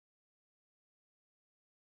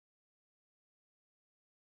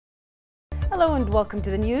Hello and welcome to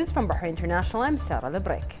the news from Bahrain International. I'm Sarah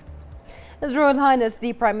Lebrek. His Royal Highness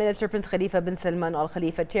the Prime Minister Prince Khalifa bin Salman Al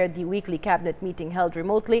Khalifa chaired the weekly cabinet meeting held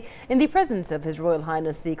remotely in the presence of His Royal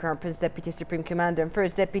Highness the Crown Prince Deputy Supreme Commander and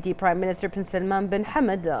First Deputy Prime Minister Prince Salman bin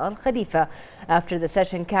Hamad Al Khalifa. After the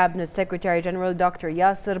session, Cabinet Secretary General Dr.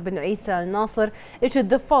 Yasser bin Isa Al Nasser issued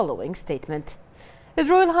the following statement. His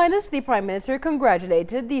Royal Highness the Prime Minister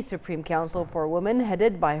congratulated the Supreme Council for Women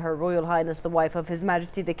headed by Her Royal Highness the wife of His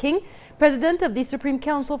Majesty the King, President of the Supreme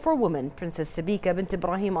Council for Women, Princess Sabika bint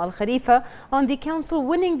Ibrahim Al Khalifa, on the Council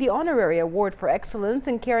winning the Honorary Award for Excellence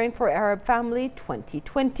in Caring for Arab Family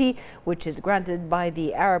 2020, which is granted by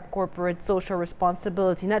the Arab Corporate Social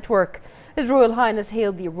Responsibility Network. His Royal Highness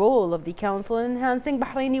hailed the role of the Council in enhancing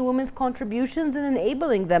Bahraini women's contributions and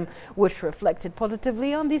enabling them, which reflected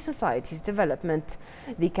positively on the society's development.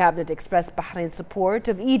 The cabinet expressed Bahrain's support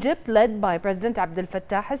of Egypt, led by President Abdel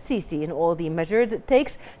Fattah al-Sisi, in all the measures it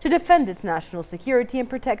takes to defend its national security and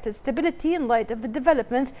protect its stability in light of the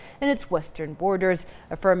developments in its western borders,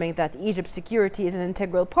 affirming that Egypt's security is an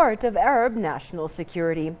integral part of Arab national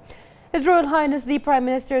security. His Royal Highness the Prime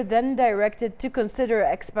Minister then directed to consider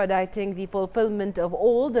expediting the fulfillment of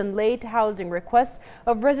old and late housing requests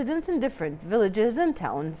of residents in different villages and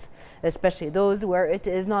towns, especially those where it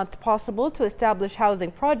is not possible to establish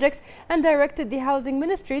housing projects, and directed the Housing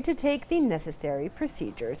Ministry to take the necessary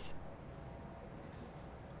procedures.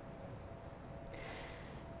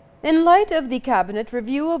 In light of the cabinet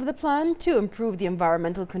review of the plan to improve the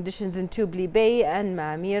environmental conditions in Tubli Bay and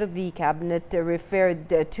Mamir, the cabinet referred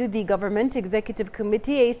to the Government Executive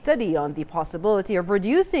Committee a study on the possibility of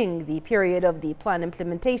reducing the period of the plan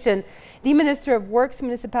implementation. The Minister of Works,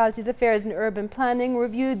 Municipalities Affairs and Urban Planning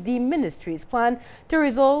reviewed the ministry's plan to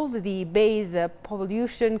resolve the bay's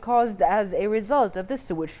pollution caused as a result of the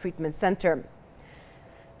sewage treatment center.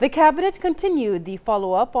 The cabinet continued the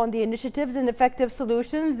follow-up on the initiatives and effective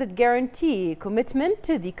solutions that guarantee commitment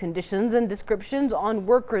to the conditions and descriptions on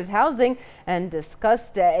workers' housing, and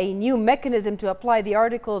discussed a new mechanism to apply the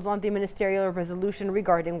articles on the ministerial resolution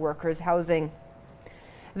regarding workers' housing.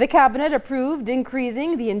 The cabinet approved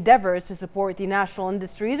increasing the endeavors to support the national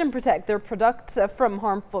industries and protect their products from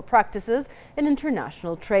harmful practices in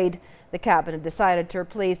international trade. The cabinet decided to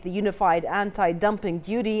replace the unified anti-dumping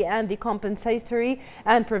duty and the compensatory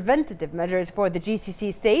and preventative measures for the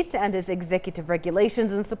GCC states and its executive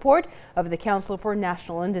regulations in support of the Council for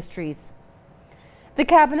National Industries. The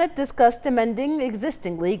cabinet discussed amending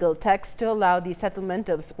existing legal text to allow the settlement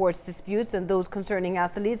of sports disputes and those concerning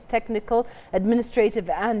athletes, technical, administrative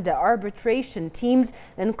and arbitration teams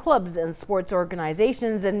in clubs and sports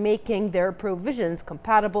organizations, and making their provisions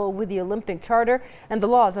compatible with the Olympic Charter and the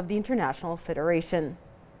laws of the International Federation.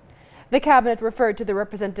 The cabinet referred to the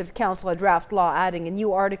Representatives' Council a draft law adding a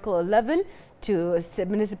new Article 11 to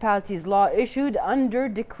municipalities law issued under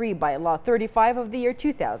Decree by Law 35 of the year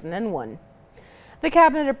 2001. The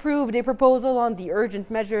cabinet approved a proposal on the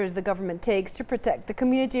urgent measures the government takes to protect the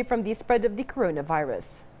community from the spread of the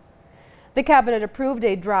coronavirus. The cabinet approved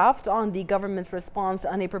a draft on the government's response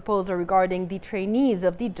on a proposal regarding the trainees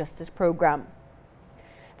of the Justice Program.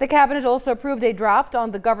 The cabinet also approved a draft on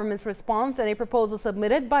the government's response and a proposal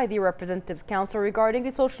submitted by the Representatives' Council regarding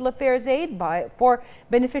the social affairs aid for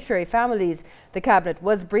beneficiary families. The cabinet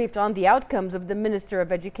was briefed on the outcomes of the Minister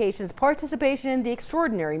of Education's participation in the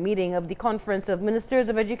extraordinary meeting of the Conference of Ministers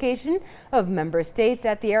of Education of member states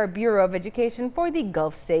at the Arab Bureau of Education for the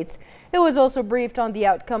Gulf states. It was also briefed on the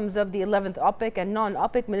outcomes of the 11th OPEC and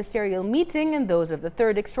non-OPEC ministerial meeting and those of the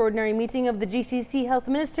 3rd extraordinary meeting of the GCC health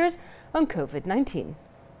ministers on COVID-19.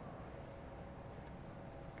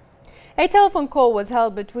 A telephone call was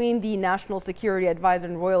held between the National Security Advisor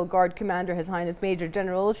and Royal Guard Commander, His Highness Major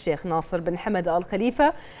General Sheikh Nasser bin Hamad Al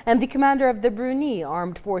Khalifa, and the Commander of the Brunei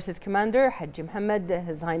Armed Forces Commander, Haji Mohammed.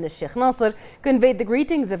 His Highness Sheikh Nasser conveyed the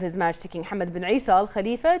greetings of His Majesty King Hamad bin Isa Al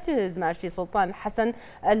Khalifa to His Majesty Sultan Hassan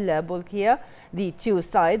Al Bolkiah. The two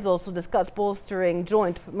sides also discussed bolstering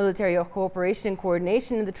joint military cooperation and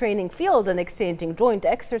coordination in the training field and exchanging joint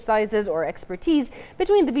exercises or expertise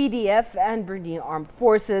between the BDF and Brunei Armed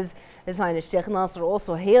Forces. His Highness Sheikh Nasser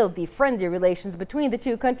also hailed the friendly relations between the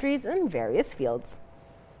two countries in various fields.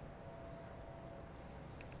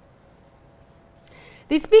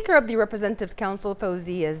 The Speaker of the Representatives Council,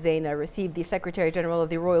 Fawzia Zaina, received the Secretary General of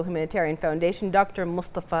the Royal Humanitarian Foundation, Dr.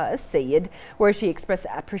 Mustafa Al-Sayed, where she expressed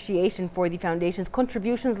appreciation for the Foundation's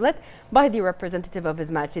contributions led by the representative of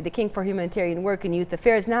His Majesty the King for Humanitarian Work and Youth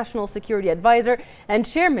Affairs, National Security Advisor and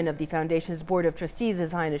Chairman of the Foundation's Board of Trustees,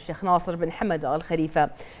 His Highness Sheikh Nasser bin Hamad Al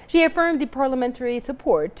Khalifa. She affirmed the parliamentary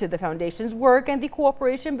support to the Foundation's work and the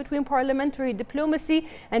cooperation between parliamentary diplomacy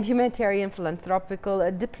and humanitarian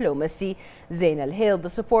philanthropical diplomacy. Zainal hailed the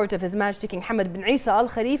support of His Majesty King Hamad bin Isa Al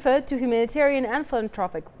Khalifa to humanitarian and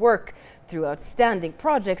philanthropic work through outstanding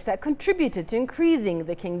projects that contributed to increasing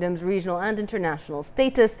the kingdom's regional and international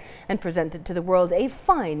status and presented to the world a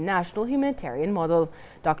fine national humanitarian model.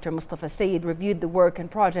 Dr. Mustafa Sayed reviewed the work and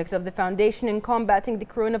projects of the Foundation in combating the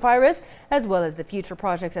coronavirus, as well as the future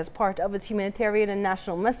projects as part of its humanitarian and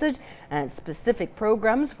national message and specific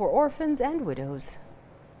programs for orphans and widows.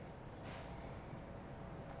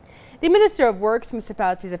 The Minister of Works,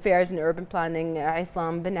 Municipalities Affairs and Urban Planning,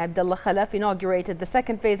 Isam bin Abdullah Khalaf, inaugurated the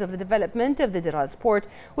second phase of the development of the Diraz port,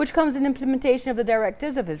 which comes in implementation of the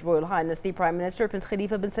directives of His Royal Highness the Prime Minister Prince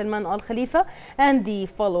Khalifa bin Salman Al Khalifa and the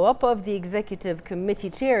follow-up of the Executive Committee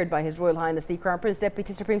chaired by His Royal Highness the Crown Prince,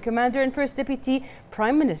 Deputy Supreme Commander and First Deputy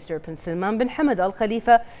Prime Minister Prince Salman bin Hamad Al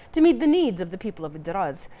Khalifa to meet the needs of the people of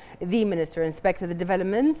Diraz. The Minister inspected the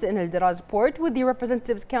developments in Al Diraz port with the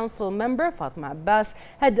Representatives Council member Fatima Abbas,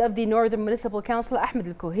 head of the Northern Municipal Council Ahmed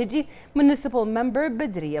Al-Kohiji, Municipal Member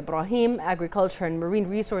Badri Ibrahim, Agriculture and Marine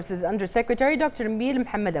Resources Under Secretary Dr. Nabil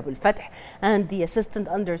Muhammad Abu Al-Fath, and the Assistant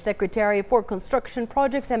Under Secretary for Construction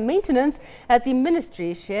Projects and Maintenance at the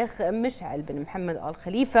Ministry, Sheikh Mish'al bin Muhammad Al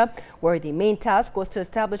Khalifa, where the main task was to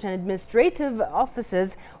establish an administrative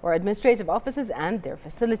offices and their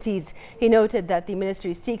facilities. He noted that the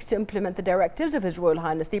Ministry seeks to implement the directives of His Royal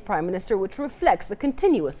Highness the Prime Minister, which reflects the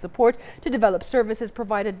continuous support to develop services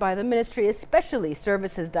provided by the Ministry, especially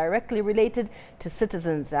services directly related to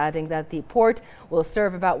citizens, adding that the port will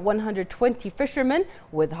serve about 120 fishermen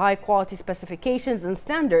with high quality specifications and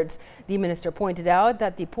standards. The Minister pointed out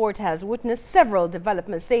that the port has witnessed several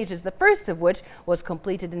development stages, the first of which was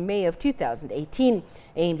completed in May of 2018,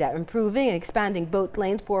 aimed at improving and expanding boat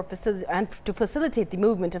lanes to facilitate the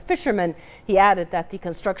movement of fishermen. He added that the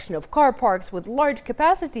construction of car parks with large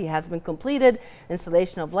capacity has been completed,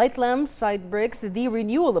 installation of light lamps, side bricks, the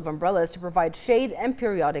renewal of umbrellas to provide shade and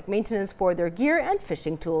periodic maintenance for their gear and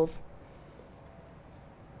fishing tools.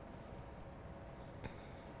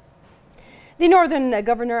 The Northern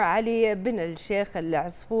Governor Ali bin al-Sheikh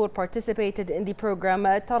al-Asfour participated in the program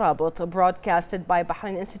Tarabut, broadcasted by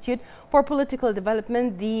Bahrain Institute for Political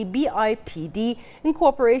Development, the BIPD, in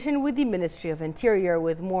cooperation with the Ministry of Interior,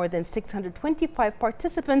 with more than 625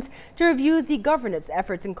 participants to review the government's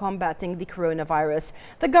efforts in combating the coronavirus.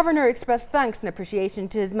 The governor expressed thanks and appreciation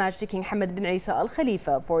to His Majesty King Hamad bin Isa Al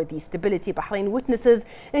Khalifa for the stability Bahrain witnesses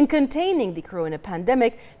in containing the corona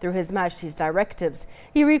pandemic through His Majesty's directives.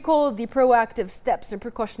 He recalled the proactive steps and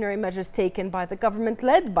precautionary measures taken by the government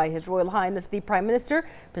led by His Royal Highness the Prime Minister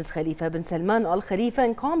Prince Khalifa bin Salman Al Khalifa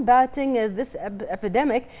in combating this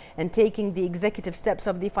epidemic and taking the executive steps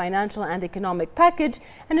of the financial and economic package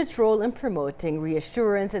and its role in promoting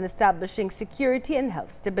reassurance and establishing security and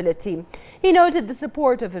health stability. He noted the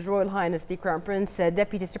support of His Royal Highness the Crown Prince,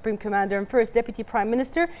 Deputy Supreme Commander and First Deputy Prime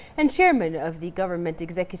Minister and Chairman of the Government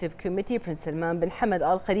Executive Committee Prince Salman bin Hamad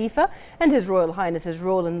Al Khalifa, and His Royal Highness's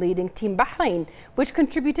role in leading Team Bahrain, which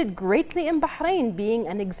contributed greatly in Bahrain being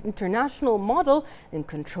an international model in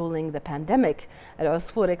controlling the pandemic.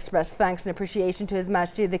 Al-Asfour expressed thanks and appreciation to His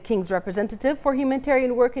Majesty the King's Representative for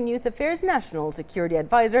Humanitarian Work and Youth Affairs, National Security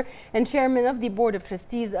Advisor and Chairman of the Board of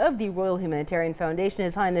Trustees of the Royal Humanitarian Foundation,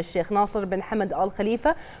 His Highness Sheikh Nasser bin Hamad Al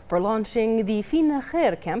Khalifa, for launching the Fina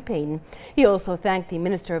Khair campaign. He also thanked the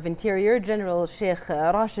Minister of Interior, General Sheikh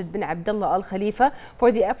Rashid bin Abdullah Al Khalifa,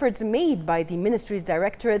 for the efforts made by the Ministry's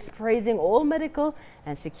directorates, praising all medical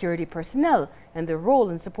and security personnel and their role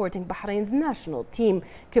in supporting Bahrain's national team,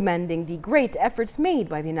 commending the great efforts made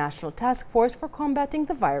by the National Task Force for combating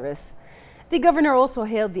the virus. The governor also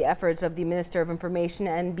hailed the efforts of the Minister of Information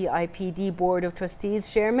and BIPD Board of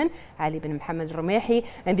Trustees Chairman Ali bin Mohammed Ramehi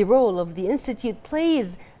and the role of the Institute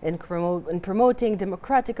plays in promoting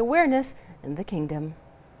democratic awareness in the kingdom.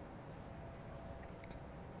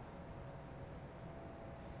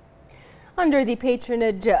 Under the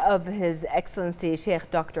patronage of His Excellency Sheikh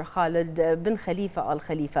Dr. Khalid bin Khalifa Al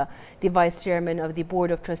Khalifa, the Vice Chairman of the Board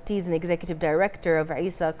of Trustees and Executive Director of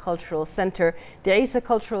Isa Cultural Center, the Isa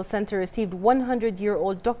Cultural Center received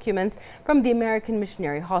 100-year-old documents from the American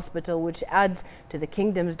Missionary Hospital, which adds to the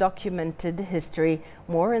kingdom's documented history.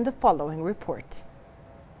 More in the following report.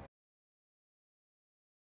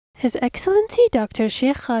 His Excellency Dr.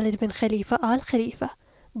 Sheikh Khalid bin Khalifa Al Khalifa,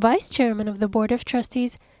 Vice Chairman of the Board of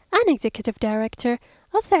Trustees and Executive Director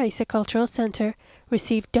of the Isa Cultural Center,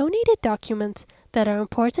 received donated documents that are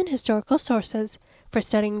important historical sources for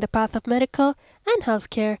studying the path of medical and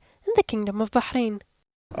healthcare in the Kingdom of Bahrain.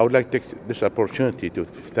 I would like to take this opportunity to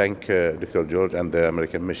thank Dr. George and the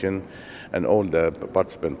American Mission and all the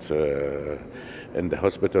participants in the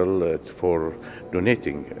hospital for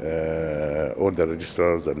donating all the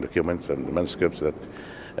registers and documents and manuscripts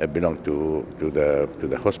that belong to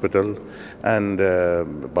the hospital and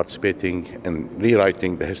participating in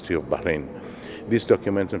rewriting the history of Bahrain. These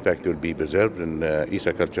documents, in fact, will be preserved in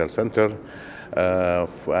Isa Cultural Center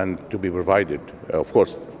and to be provided, of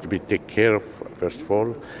course, to be taken care of, first of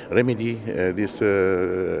all, remedy these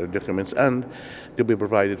documents, and to be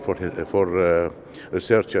provided for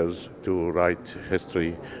researchers to write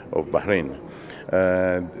history of Bahrain.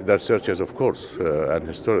 The researchers, of course, and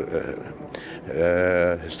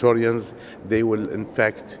historians, they will in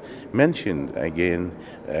fact mention again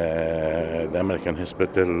the American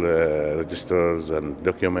hospital registers and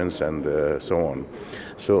documents and so on.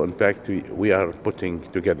 So in fact we are putting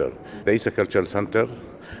together the Isa Cultural Center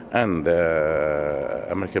and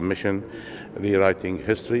American Mission rewriting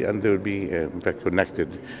history, and they will be in fact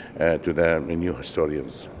connected to the new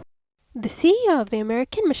historians. The CEO of the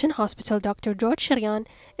American Mission Hospital, Dr. George Sharian,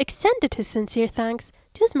 extended his sincere thanks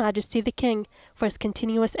to His Majesty the King for his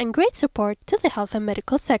continuous and great support to the health and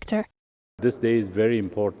medical sector. This day is very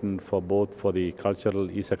important for both for the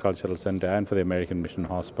Isa Cultural Center and for the American Mission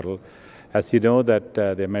Hospital. As you know that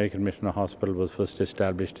the American Mission Hospital was first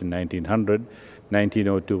established in 1900.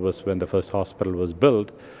 1902 was when the first hospital was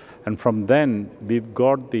built. And from then, we've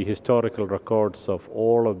got the historical records of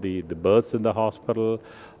all of the births in the hospital,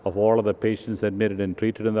 of all of the patients admitted and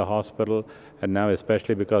treated in the hospital. And now,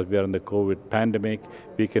 especially because we are in the COVID pandemic,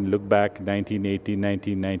 we can look back 1918,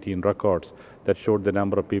 1919 records that showed the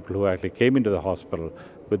number of people who actually came into the hospital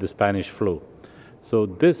with the Spanish flu. So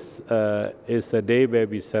this is a day where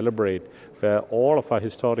we celebrate, where all of our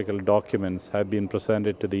historical documents have been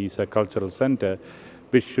presented to the Isa Cultural Center,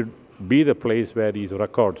 which should be the place where these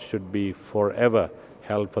records should be forever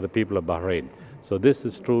held for the people of Bahrain. So this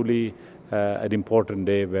is truly an important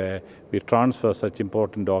day where we transfer such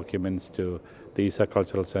important documents to the Isa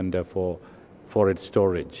Cultural Center for its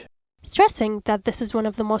storage. Stressing that this is one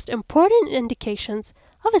of the most important indications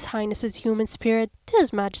of His Highness's human spirit to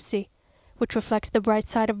His Majesty, which reflects the bright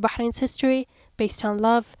side of Bahrain's history based on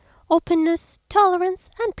love, openness, tolerance,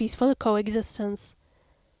 and peaceful coexistence.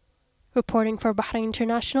 Reporting for Bahrain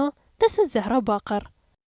International, this is Zahra Baqar.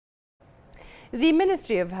 The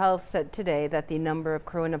Ministry of Health said today that the number of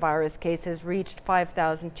coronavirus cases reached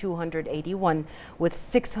 5,281, with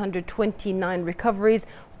 629 recoveries,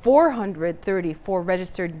 434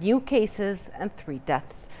 registered new cases, and 3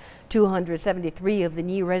 deaths. 273 of the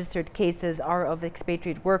new registered cases are of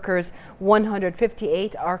expatriate workers,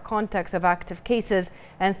 158 are contacts of active cases,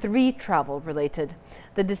 and 3 travel-related.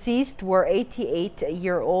 The deceased were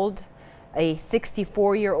 88-year-old, a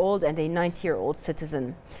 64-year-old, and a 90-year-old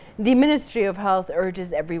citizen. The Ministry of Health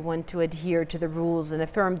urges everyone to adhere to the rules and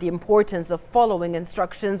affirm the importance of following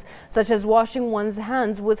instructions such as washing one's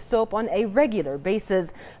hands with soap on a regular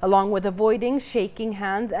basis, along with avoiding shaking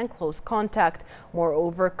hands and close contact.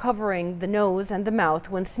 Moreover, covering the nose and the mouth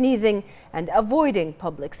when sneezing and avoiding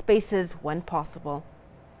public spaces when possible.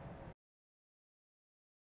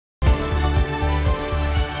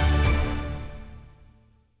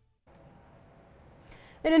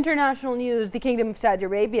 In international news, the Kingdom of Saudi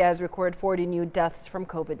Arabia has recorded 40 new deaths from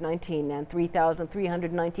COVID-19 and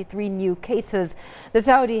 3,393 new cases. The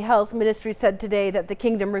Saudi Health Ministry said today that the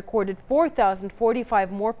kingdom recorded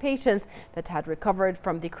 4,045 more patients that had recovered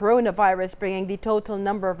from the coronavirus, bringing the total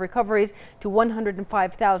number of recoveries to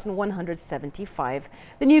 105,175.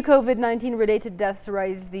 The new COVID-19 related deaths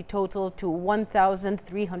raise the total to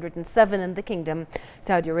 1,307 in the kingdom.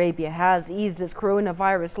 Saudi Arabia has eased its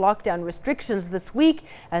coronavirus lockdown restrictions this week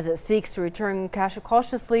as it seeks to return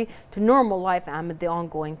cautiously to normal life amid the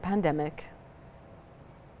ongoing pandemic.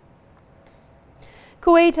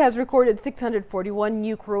 Kuwait has recorded 641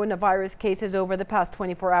 new coronavirus cases over the past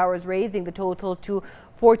 24 hours, raising the total to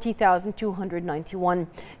 40,291.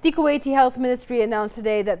 The Kuwaiti Health Ministry announced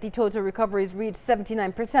today that the total recoveries reached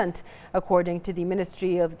 79%. According to the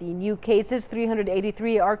Ministry, of the new cases,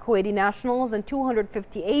 383 are Kuwaiti nationals and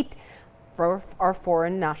 258 are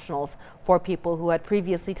foreign nationals. 4 people who had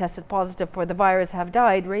previously tested positive for the virus have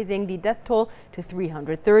died, raising the death toll to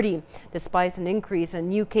 330. Despite an increase in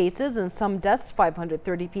new cases and some deaths,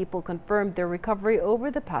 530 people confirmed their recovery over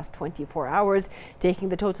the past 24 hours, taking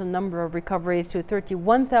the total number of recoveries to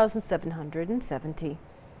 31,770.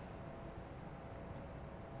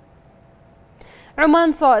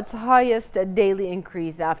 Oman saw its highest daily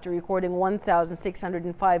increase after recording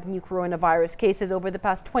 1,605 new coronavirus cases over the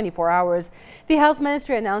past 24 hours. The health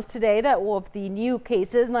ministry announced today that of the new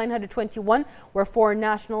cases, 921 were foreign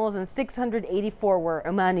nationals and 684 were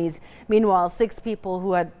Omanis. Meanwhile, 6 people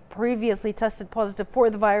who had previously tested positive for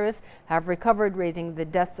the virus have recovered, raising the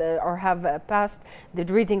death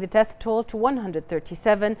raising the death toll to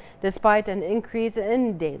 137, despite an increase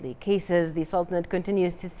in daily cases. The Sultanate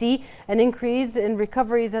continues to see an increase in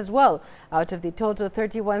recoveries as well. Out of the total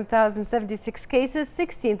 31,076 cases,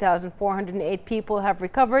 16,408 people have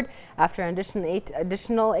recovered after an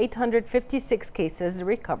additional 856 cases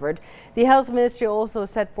recovered. The health ministry also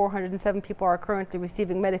said 407 people are currently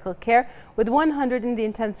receiving medical care, with 100 in the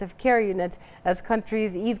intensive care unit. As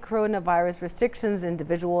countries ease coronavirus restrictions,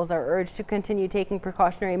 individuals are urged to continue taking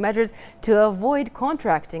precautionary measures to avoid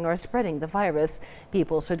contracting or spreading the virus.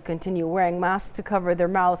 People should continue wearing masks to cover their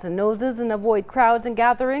mouths and noses and avoid crowds and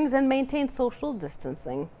gatherings and maintain social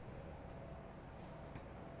distancing.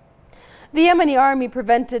 The Yemeni army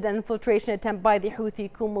prevented an infiltration attempt by the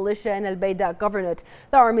Houthi coup militia in Al-Bayda governorate.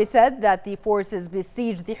 The army said that the forces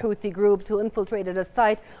besieged the Houthi groups who infiltrated a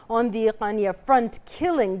site on the Qania front,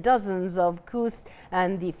 killing dozens of coups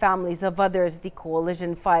and the families of others. The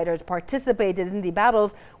coalition fighters participated in the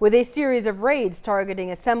battles with a series of raids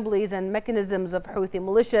targeting assemblies and mechanisms of Houthi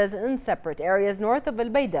militias in separate areas north of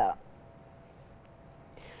Al-Bayda.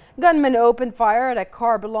 Gunmen opened fire at a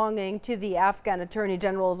car belonging to the Afghan Attorney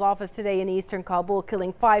General's office today in eastern Kabul,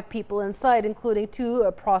 killing 5 people inside, including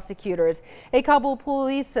 2 prosecutors. A Kabul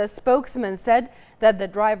police spokesman said that the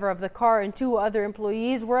driver of the car and 2 other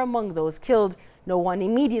employees were among those killed. No one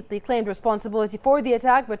immediately claimed responsibility for the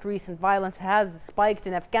attack, but recent violence has spiked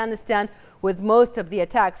in Afghanistan, with most of the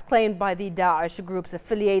attacks claimed by the Daesh group's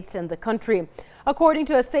affiliates in the country. According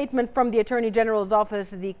to a statement from the Attorney General's office,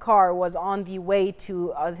 the car was on the way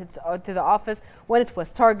to the office when it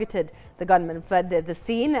was targeted. The gunman fled the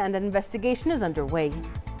scene and an investigation is underway.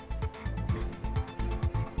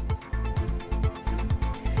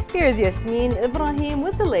 Here's Yasmin Ibrahim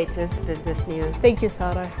with the latest business news. Thank you,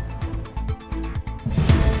 Sarah.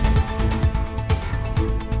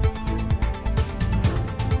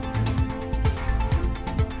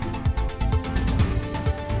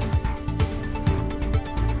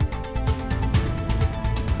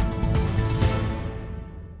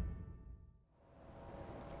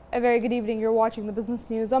 A very good evening. You're watching the business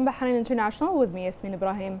news on Bahrain International with me, Yasmin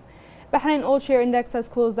Ibrahim. Bahrain Oil Share Index has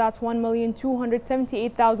closed at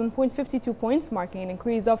 1,278,000.52 points, marking an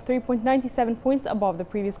increase of 3.97 points above the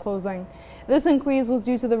previous closing. This increase was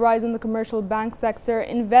due to the rise in the commercial bank sector,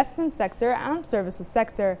 investment sector and services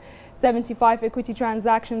sector. 75 equity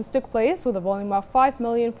transactions took place with a volume of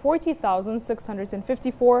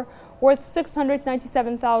 5,040,654, worth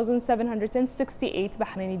 697,768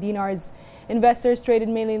 Bahraini dinars. Investors traded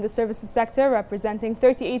mainly in the services sector, representing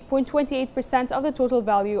 38.28% of the total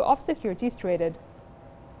value of securities traded.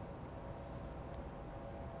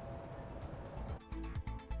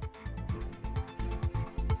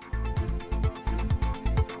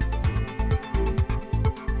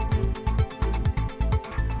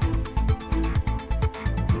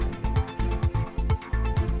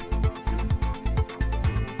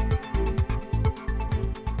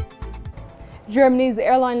 Germany's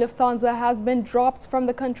airline Lufthansa has been dropped from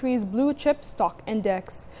the country's blue chip stock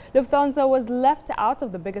index. Lufthansa was left out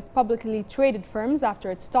of the biggest publicly traded firms after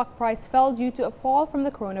its stock price fell due to a fall from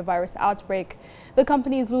the coronavirus outbreak. The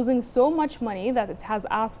company is losing so much money that it has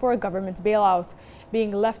asked for a government bailout.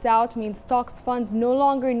 Being left out means stocks funds no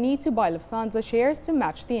longer need to buy Lufthansa shares to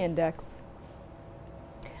match the index.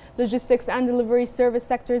 Logistics and delivery service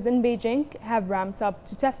sectors in Beijing have ramped up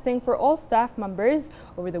to testing for all staff members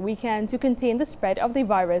over the weekend to contain the spread of the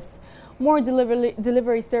virus. More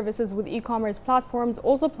delivery services with e-commerce platforms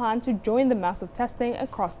also plan to join the massive testing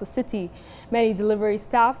across the city. Many delivery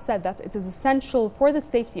staff said that it is essential for the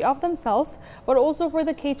safety of themselves, but also for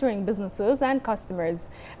the catering businesses and customers,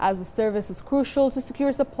 as the service is crucial to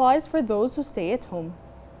secure supplies for those who stay at home.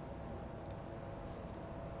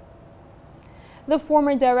 The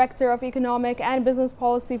former Director of Economic and Business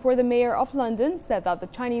Policy for the Mayor of London said that the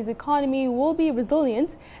Chinese economy will be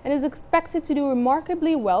resilient and is expected to do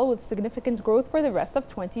remarkably well with significant growth for the rest of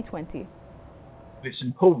 2020. It's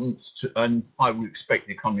important to, and I would expect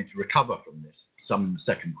the economy to recover from this, some in the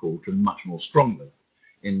second quarter and much more strongly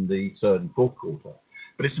in the third and fourth quarter.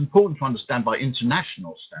 But it's important to understand by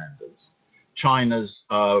international standards, China's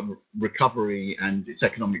recovery and its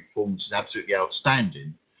economic performance is absolutely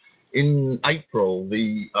outstanding. In April,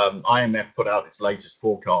 the IMF put out its latest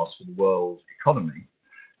forecast for the world economy,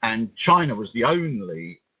 and China was the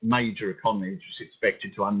only major economy which was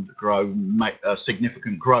expected to undergo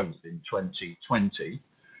significant growth in 2020,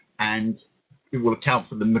 and it will account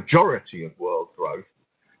for the majority of world growth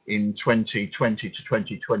in 2020 to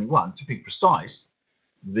 2021. To be precise,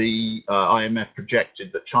 the IMF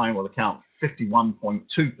projected that China will account for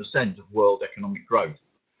 51.2% of world economic growth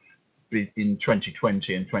in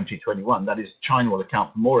 2020 and 2021. That is, China will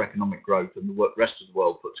account for more economic growth than the rest of the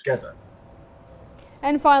world put together.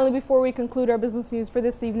 And finally, before we conclude our business news for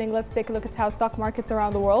this evening, let's take a look at how stock markets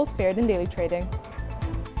around the world fared in daily trading.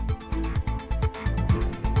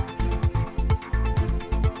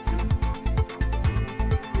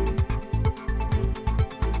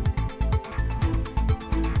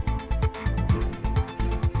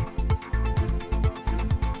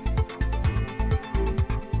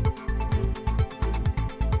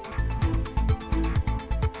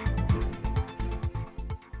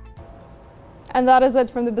 And that is it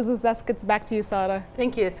from the business desk. It's back to you, Sarah.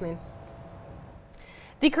 Thank you, Yasmin.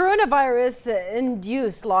 The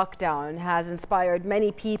coronavirus-induced lockdown has inspired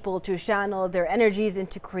many people to channel their energies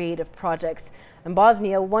into creative projects. In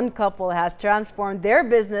Bosnia, one couple has transformed their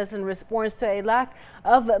business in response to a lack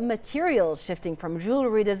of materials, shifting from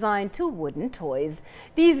jewelry design to wooden toys.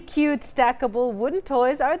 These cute stackable wooden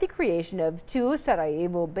toys are the creation of two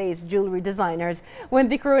Sarajevo-based jewelry designers. When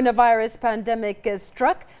the coronavirus pandemic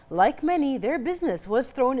struck, like many, their business was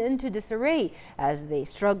thrown into disarray as they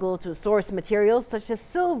struggled to source materials such as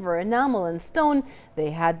silver, enamel, and stone they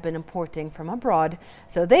had been importing from abroad.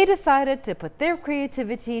 So they decided to put their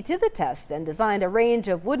creativity to the test and designed a range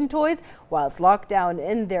of wooden toys whilst locked down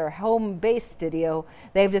in their home-based studio.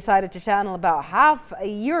 They've decided to channel about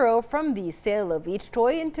 €50 from the sale of each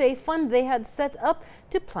toy into a fund they had set up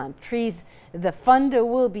to plant trees. The fund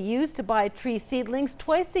will be used to buy tree seedlings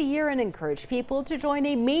twice a year and encourage people to join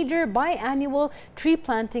a major biannual tree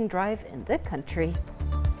planting drive in the country.